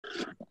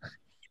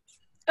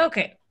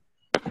Okay,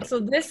 so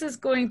this is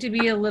going to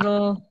be a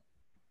little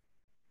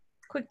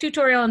quick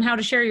tutorial on how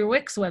to share your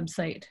WIX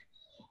website.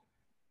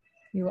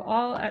 You will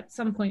all at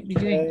some point be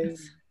doing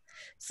this.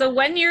 So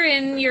when you're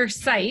in your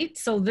site,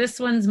 so this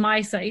one's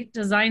my site,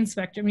 Design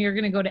Spectrum, you're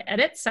going to go to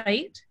Edit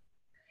Site.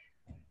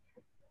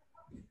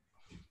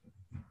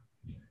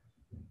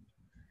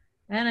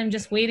 And I'm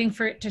just waiting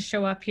for it to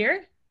show up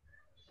here.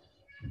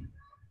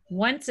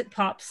 Once it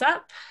pops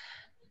up,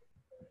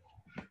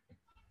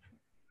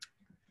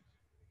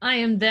 I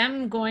am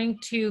then going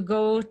to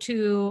go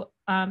to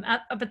up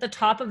at the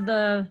top of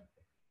the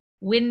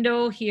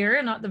window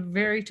here, not the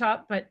very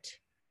top, but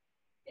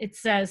it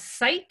says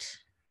Site.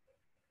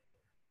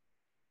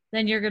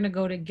 Then you're going to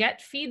go to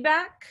Get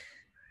Feedback.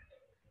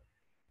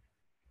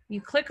 You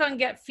click on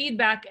Get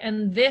Feedback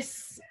and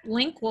this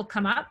link will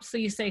come up. So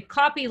you say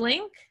Copy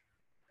Link.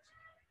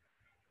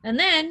 And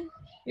then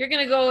you're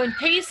going to go and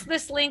paste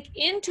this link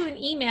into an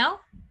email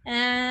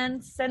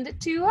and send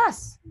it to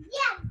us.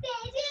 Yeah,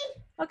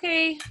 baby.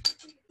 Okay,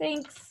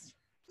 thanks.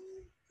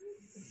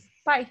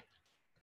 Bye.